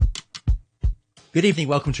Good evening,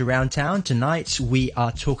 welcome to Round Town. Tonight we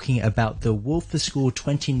are talking about the Wool for School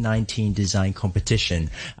 2019 design competition.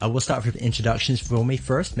 We'll start with introductions for me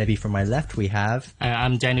first. Maybe from my left we have...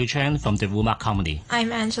 I'm Daniel Chen from the Woolmark Company.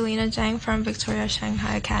 I'm Angelina Zhang from Victoria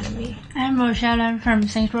Shanghai Academy. I'm Rochelle Lam from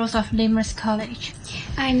St. Rose of Limerick College.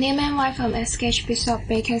 I'm Neiman White from SKH Bishop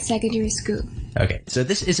Baker Secondary School. Okay, so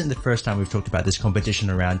this isn't the first time we've talked about this competition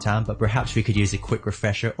around town, but perhaps we could use a quick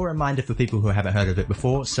refresher or reminder for people who haven't heard of it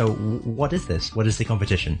before. So what is this? What is the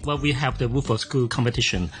competition? Well, we have the Wool for School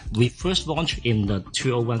competition. We first launched in the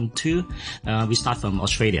 2012. We start from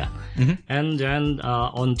Australia. Mm-hmm. And then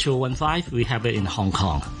on 2015, we have it in Hong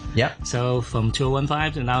Kong. Yeah. So from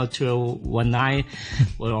 2015 to now 2019,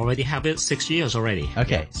 we already have it 6 years already.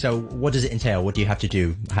 Okay, so what does it entail? What do you have to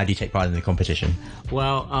do? How do you take part in the competition?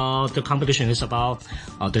 Well, the competition is about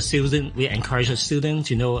the student. We encourage the student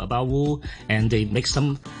to know about wool, and they make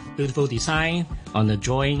some beautiful design on the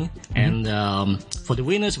drawing. Mm-hmm. And for the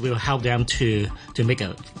winners, we'll help them to make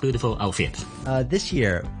a beautiful outfit. This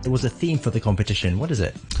year, there was a theme for the competition. What is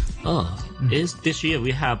it? This year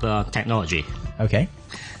we have technology. Okay.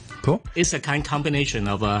 Cool. It's a kind of combination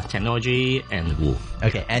of technology and wool.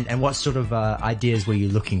 Okay, and what sort of ideas were you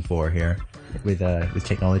looking for here with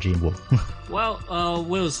technology and wool? Well,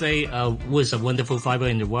 we'll say wool is a wonderful fiber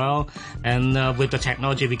in the world, and with the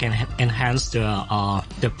technology we can enhance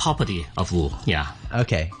the property of wool. Yeah.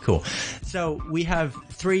 Okay, cool. So we have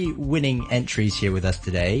 3 winning entries here with us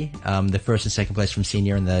today. The first and second place from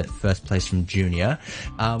senior and the first place from junior.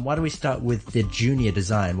 Why don't we start with the junior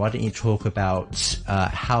design? Why don't you talk about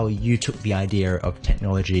how you took the idea of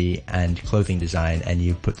technology and clothing design and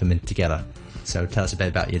you put them in together? So tell us a bit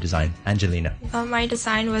about your design. Angelina. My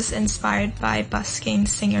design was inspired by busking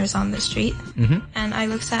singers on the street. Mm-hmm. And I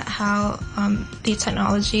looked at how the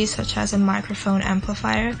technology such as a microphone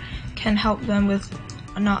amplifier can help them with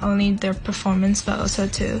not only their performance but also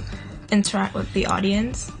to interact with the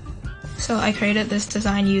audience. So I created this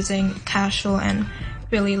design using casual and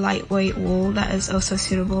really lightweight wool that is also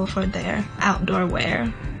suitable for their outdoor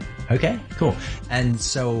wear. Okay, cool. And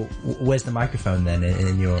so where's the microphone then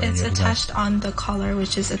in your It's in your attached design? on the collar,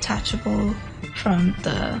 which is attachable from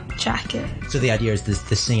the jacket. So the idea is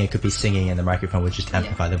the singer could be singing and the microphone would just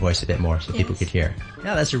amplify the voice a bit more so people could hear.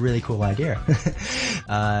 Yeah, that's a really cool idea.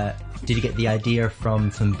 Did you get the idea from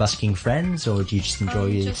busking friends, or do you just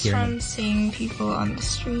enjoy just hearing from seeing people on the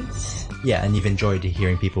streets. Yeah, and you've enjoyed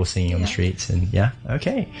hearing people singing on the streets, and yeah,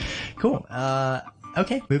 okay, cool.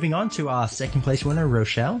 Okay, moving on to our second place winner,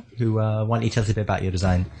 Rochelle, who why don't you tell us a bit about your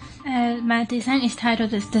design? My design is titled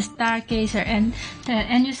The Stargazer, and the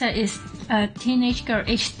end user is a teenage girl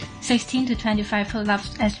aged 16 to 25 who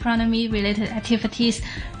loves astronomy-related activities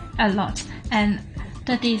a lot. And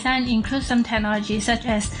the design includes some technology such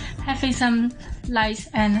as having some lights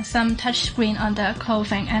and some touchscreen on the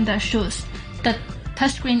clothing and the shoes. The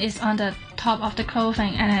touchscreen is on the top of the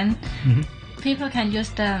clothing, and then people can use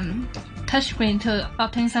the touchscreen to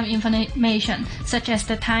obtain some information such as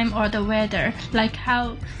the time or the weather, like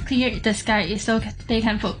how clear the sky is, so they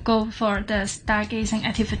can go for the stargazing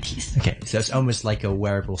activities. Okay, so it's almost like a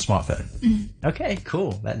wearable smartphone. Okay,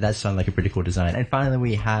 cool. That sounds like a pretty cool design. And finally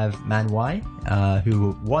we have Man Wai,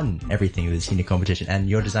 who won everything with the senior competition, and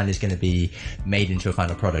your design is going to be made into a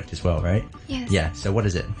final product as well, right? Yes. Yeah, so what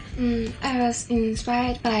is it? I was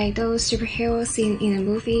inspired by those superhero scenes in a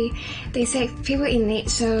movie. They save people in need,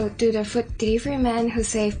 so do the food delivery man who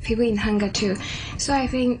save people in hunger too. So I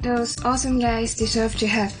think those awesome guys deserve to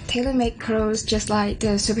have tailor-made clothes just like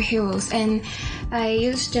the superheroes. And I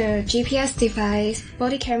used the GPS device,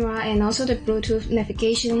 body camera, and also the Bluetooth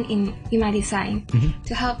navigation in my design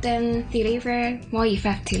to help them deliver more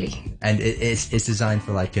effectively. And it's designed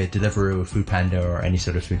for like a Deliveroo or Foodpanda or any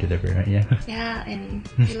sort of food delivery, right? Yeah. Yeah, and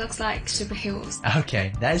it looks like superheroes.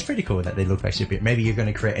 Okay, that is pretty cool that they look like superheroes. Maybe you're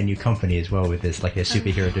going to create a new company as well with this, like a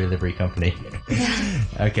superhero delivery company. Yeah.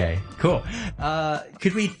 Okay, cool.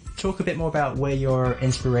 Could we talk a bit more about where your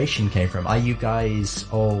inspiration came from? Are you guys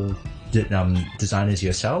all designers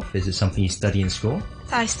yourself? Is it something you study in school?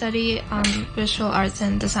 I study visual arts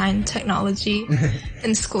and design technology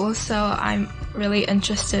in school, so I'm really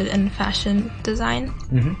interested in fashion design.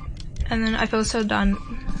 And then I've also done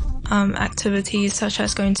activities such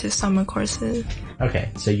as going to summer courses. Okay,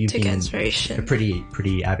 so you've been get inspiration. A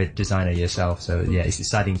pretty avid designer yourself, so yeah, it's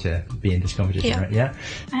exciting to be in this competition, right? Yeah.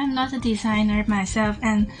 I'm not a designer myself,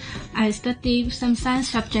 and I studied some science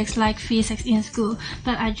subjects like physics in school,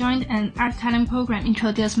 but I joined an art talent program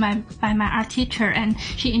introduced by my art teacher, and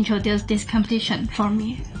she introduced this competition for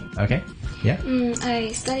me. Okay. Yeah.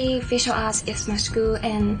 I study visual arts at my school,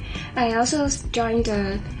 and I also joined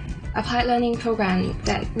the applied learning program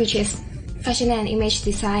which is fashion and image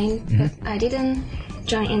design, but I didn't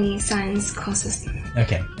join any science courses.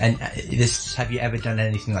 Okay. And have you ever done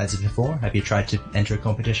anything like this before? Have you tried to enter a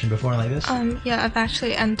competition before like this? Yeah, I've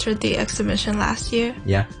actually entered the exhibition last year.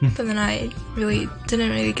 Yeah. But then I didn't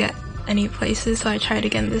really get any places, so I tried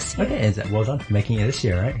again this year. Okay, well done for making it this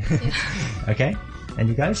year, right? Yeah. Okay. And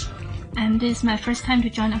you guys? And this is my first time to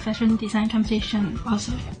join a fashion design competition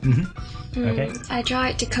also. Okay. I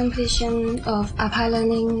tried the competition of Applied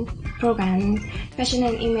Learning program, fashion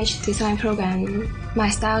and image design program, my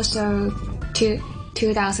style show to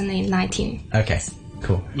 2019. Okay.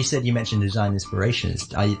 Cool. You said you mentioned design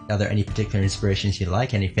inspirations. Are there any particular inspirations you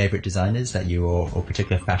like? Any favorite designers that you or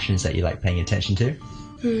particular fashions that you like paying attention to?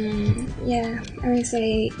 Yeah, I would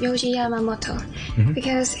say Yohji Yamamoto,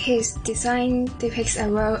 because his design depicts a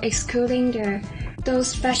world excluding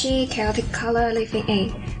those flashy, chaotic color, leaving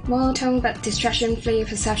a monotone but distraction-free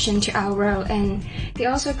perception to our world. And he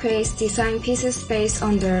also creates design pieces based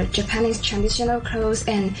on the Japanese traditional clothes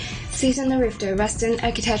and seasonal with the Western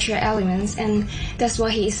architecture elements, and that's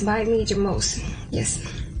what he inspired me the most. Yes.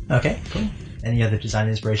 Okay, cool. Any other design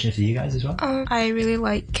inspirations for you guys as well? I really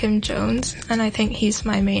like Kim Jones, and I think he's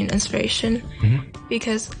my main inspiration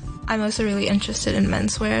because I'm also really interested in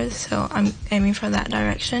menswear, so I'm aiming for that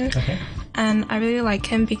direction. Okay. And I really like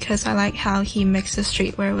him because I like how he mixes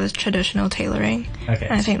streetwear with traditional tailoring. Okay.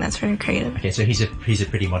 And I think that's very creative. Okay, so he's a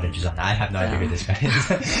pretty modern designer. I have no idea who this guy is.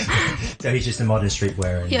 So he's just a modern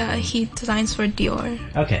streetwear. Yeah, he designs for Dior.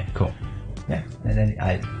 Okay, cool. Yeah, and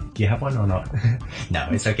then do you have one or not? No,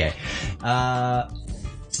 it's okay.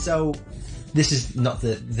 So this is not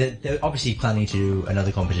they're obviously planning to do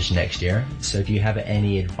another competition next year. So do you have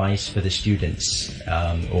any advice for the students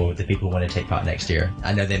or the people who want to take part next year?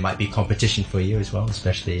 I know there might be competition for you as well,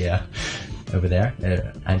 especially over there,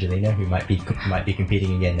 Angelina, who might be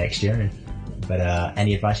competing again next year. But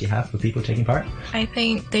any advice you have for people taking part? I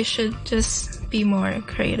think they should just be more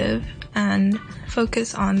creative and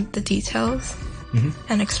focus on the details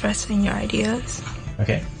and expressing your ideas.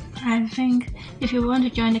 Okay. I think if you want to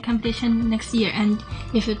join the competition next year and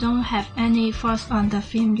if you don't have any thoughts on the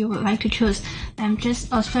theme you would like to choose, just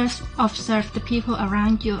first observe the people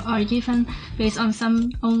around you or even based on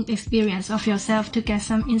some own experience of yourself to get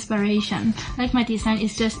some inspiration. Like my design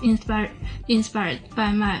is just inspired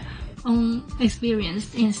by my own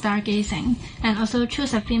experience in stargazing, and also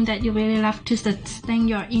choose a theme that you really love to sustain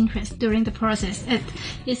your interest during the process.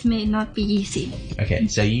 It may not be easy. Okay,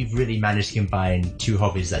 so you've really managed to combine two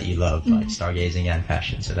hobbies that you love, like stargazing and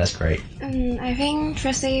fashion, so that's great. I think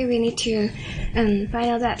firstly we need to find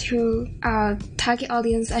out that who our target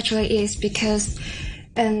audience actually is, because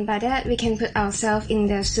by that we can put ourselves in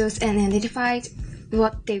their shoes and identify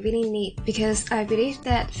what they really need, because I believe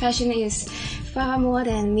that fashion is far more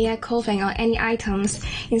than mere clothing or any items.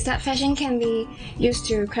 Instead, fashion can be used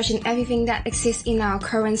to question everything that exists in our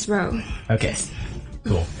current world. Okay,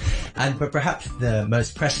 cool. But perhaps the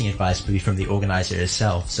most pressing advice would be from the organizer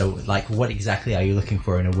itself. So, like, what exactly are you looking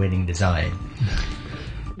for in a winning design?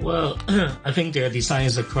 Well, I think their design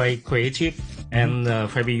is quite creative and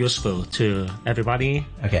very useful to everybody.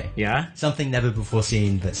 Okay. Yeah. Something never before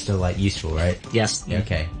seen, but still like useful, right? Yes.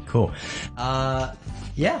 Okay. Cool.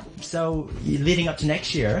 Yeah. So leading up to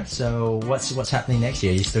next year, so what's happening next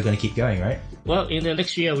year? You're still going to keep going, right? Well, in the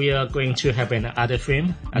next year we are going to have another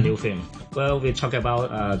theme, a new theme. Well, we talk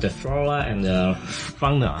about the flora and the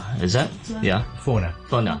fauna. Is that? Yeah. Fauna.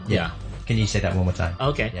 Fauna. Yeah. Can you say that one more time?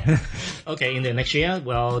 Okay. Yeah. Okay, in the next year,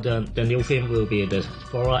 well, the new theme will be the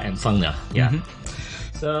flora and fauna. Yeah.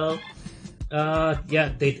 So,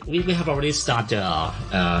 we have already started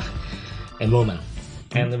enrollment,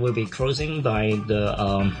 and we'll be closing by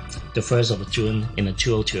the 1st of June in the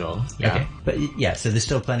 2020. Yeah. Okay. But yeah, so there's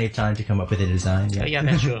still plenty of time to come up with a design. Yeah. Yeah,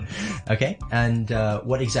 that's true. Okay. And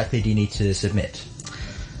what exactly do you need to submit?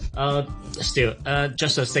 Still,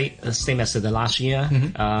 just the same as the last year.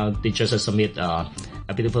 They just submit a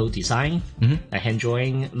beautiful design, a hand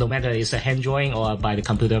drawing. No matter it's a hand drawing or by the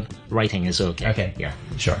computer writing, is okay. Okay, yeah,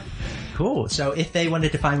 sure. Cool. So, if they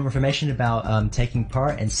wanted to find more information about taking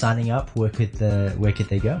part and signing up, where could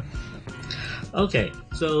they go? Okay,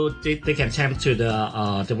 so they can tap to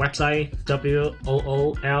the website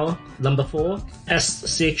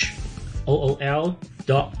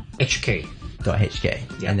WOOL_SCHOOL.HK. .hk,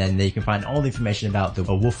 and then you can find all the information about the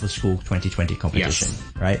Wolf for School 2020 competition. Yes.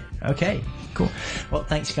 Right? Okay, cool. Well,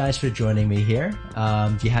 thanks guys for joining me here.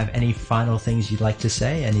 Do you have any final things you'd like to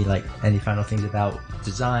say? Any final things about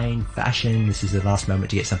design, fashion? This is the last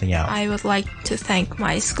moment to get something out. I would like to thank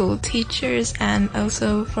my school teachers and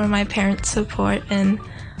also for my parents' support and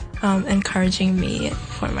encouraging me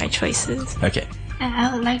for my choices. Okay. And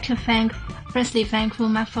I would like to thank firstly thank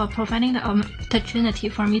Woolmark for providing the opportunity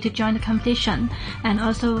for me to join the competition, and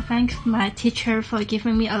also thank my teacher for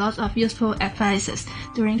giving me a lot of useful advices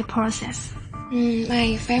during the process.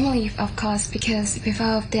 My family, of course, because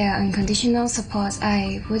without their unconditional support,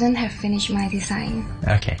 I wouldn't have finished my design.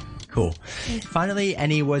 Okay, cool. Finally,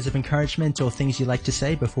 any words of encouragement or things you'd like to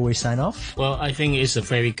say before we sign off? Well, I think it's a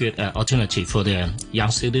very good alternative for the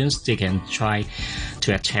young students. They can try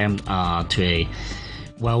to attempt to a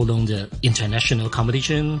well-known international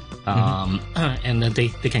competition, and they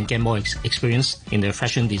can get more experience in the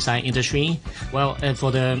fashion design industry. Well,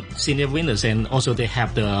 for the senior winners, and also they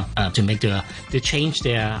have to make they change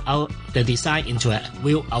their design into a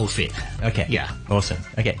real outfit. Okay. Yeah. Awesome.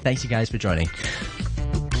 Okay. Thanks you guys for joining.